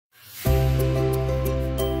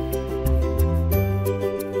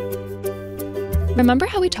Remember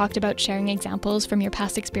how we talked about sharing examples from your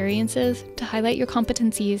past experiences to highlight your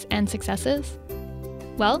competencies and successes?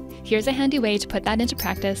 Well, here's a handy way to put that into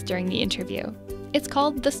practice during the interview. It's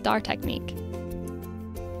called the STAR technique.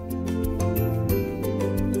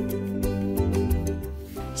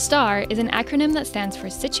 STAR is an acronym that stands for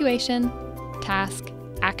Situation, Task,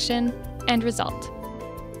 Action, and Result.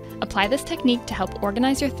 Apply this technique to help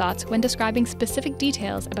organize your thoughts when describing specific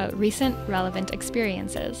details about recent, relevant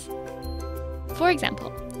experiences. For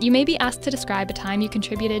example, you may be asked to describe a time you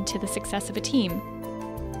contributed to the success of a team.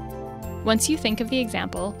 Once you think of the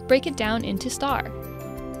example, break it down into STAR.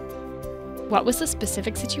 What was the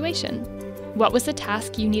specific situation? What was the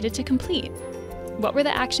task you needed to complete? What were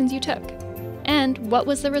the actions you took? And what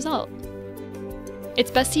was the result?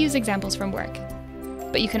 It's best to use examples from work,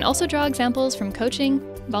 but you can also draw examples from coaching,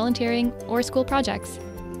 volunteering, or school projects.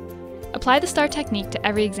 Apply the STAR technique to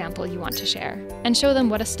every example you want to share, and show them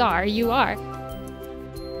what a STAR you are.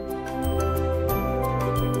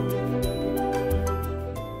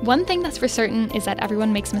 One thing that's for certain is that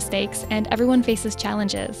everyone makes mistakes and everyone faces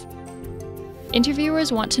challenges.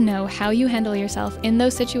 Interviewers want to know how you handle yourself in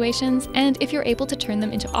those situations and if you're able to turn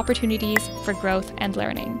them into opportunities for growth and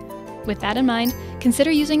learning. With that in mind, consider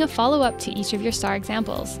using a follow-up to each of your STAR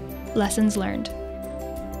examples, lessons learned.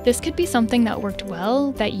 This could be something that worked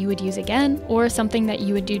well that you would use again, or something that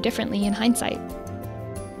you would do differently in hindsight.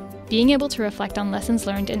 Being able to reflect on lessons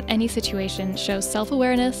learned in any situation shows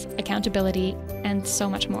self-awareness, accountability, and so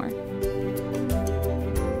much more.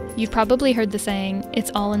 You've probably heard the saying,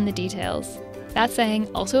 "It's all in the details." That saying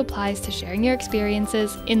also applies to sharing your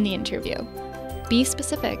experiences in the interview. Be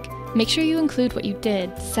specific. Make sure you include what you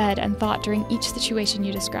did, said, and thought during each situation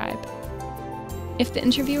you describe. If the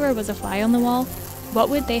interviewer was a fly on the wall, what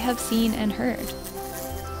would they have seen and heard?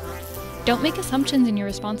 Don't make assumptions in your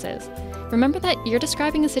responses. Remember that you're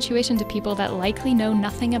describing a situation to people that likely know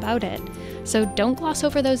nothing about it, so don't gloss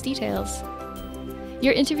over those details.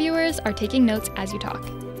 Your interviewers are taking notes as you talk.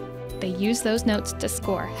 They use those notes to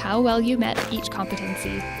score how well you met each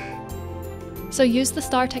competency. So use the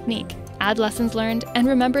STAR technique, add lessons learned, and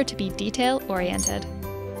remember to be detail-oriented.